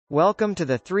Welcome to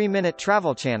the 3-Minute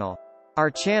Travel Channel. Our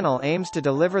channel aims to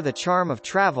deliver the charm of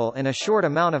travel in a short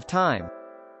amount of time.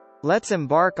 Let's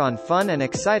embark on fun and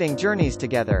exciting journeys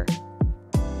together.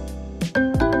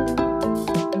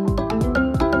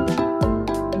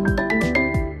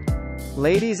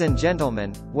 Ladies and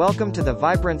gentlemen, welcome to the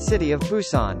vibrant city of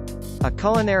Busan, a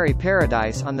culinary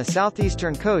paradise on the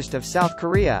southeastern coast of South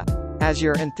Korea. As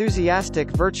your enthusiastic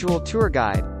virtual tour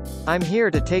guide, I'm here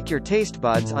to take your taste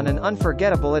buds on an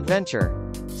unforgettable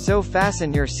adventure. So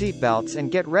fasten your seatbelts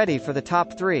and get ready for the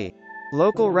top 3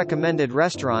 local recommended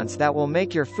restaurants that will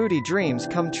make your foodie dreams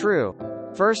come true.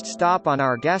 First stop on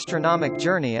our gastronomic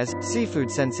journey is Seafood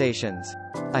Sensations,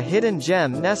 a hidden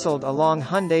gem nestled along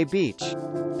Haeundae Beach.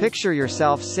 Picture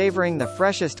yourself savoring the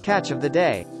freshest catch of the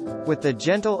day, with the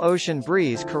gentle ocean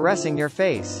breeze caressing your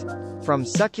face. From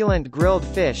succulent grilled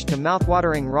fish to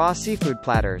mouthwatering raw seafood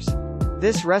platters,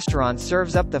 this restaurant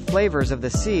serves up the flavors of the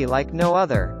sea like no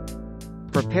other.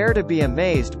 Prepare to be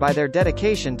amazed by their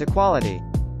dedication to quality,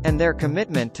 and their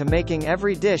commitment to making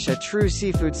every dish a true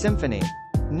seafood symphony.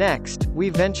 Next, we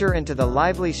venture into the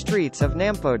lively streets of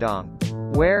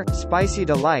Nampodong, where spicy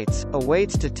delights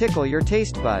awaits to tickle your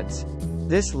taste buds.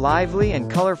 This lively and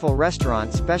colorful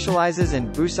restaurant specializes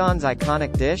in Busan's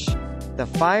iconic dish, the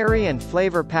fiery and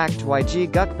flavor-packed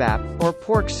gukbap, or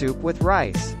pork soup with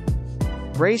rice.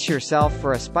 Brace yourself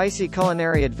for a spicy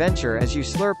culinary adventure as you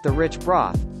slurp the rich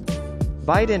broth,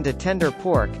 bite into tender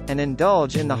pork, and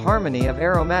indulge in the harmony of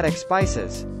aromatic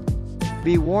spices.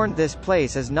 Be warned, this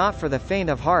place is not for the faint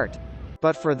of heart,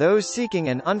 but for those seeking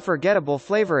an unforgettable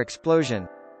flavor explosion.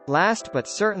 Last but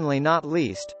certainly not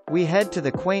least, we head to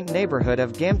the quaint neighborhood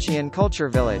of Gamcheon Culture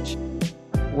Village,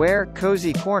 where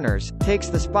Cozy Corners takes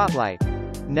the spotlight.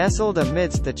 Nestled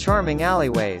amidst the charming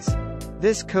alleyways,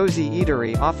 this cozy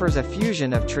eatery offers a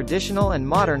fusion of traditional and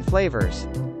modern flavors.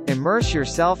 Immerse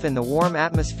yourself in the warm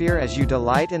atmosphere as you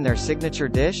delight in their signature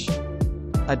dish,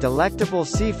 a delectable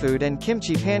seafood and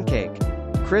kimchi pancake.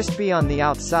 Crispy on the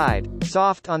outside,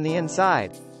 soft on the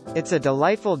inside. It's a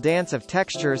delightful dance of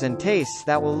textures and tastes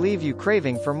that will leave you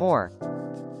craving for more.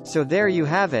 So there you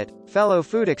have it, fellow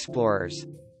food explorers.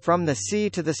 From the sea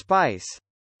to the spice,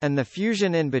 and the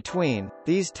fusion in between,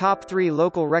 these top 3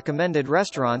 local recommended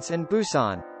restaurants in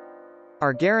Busan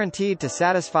are guaranteed to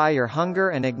satisfy your hunger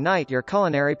and ignite your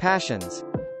culinary passions.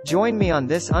 Join me on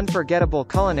this unforgettable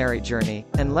culinary journey,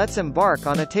 and let's embark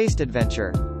on a taste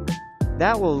adventure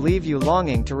that will leave you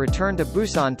longing to return to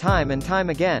Busan time and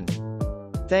time again.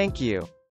 Thank you.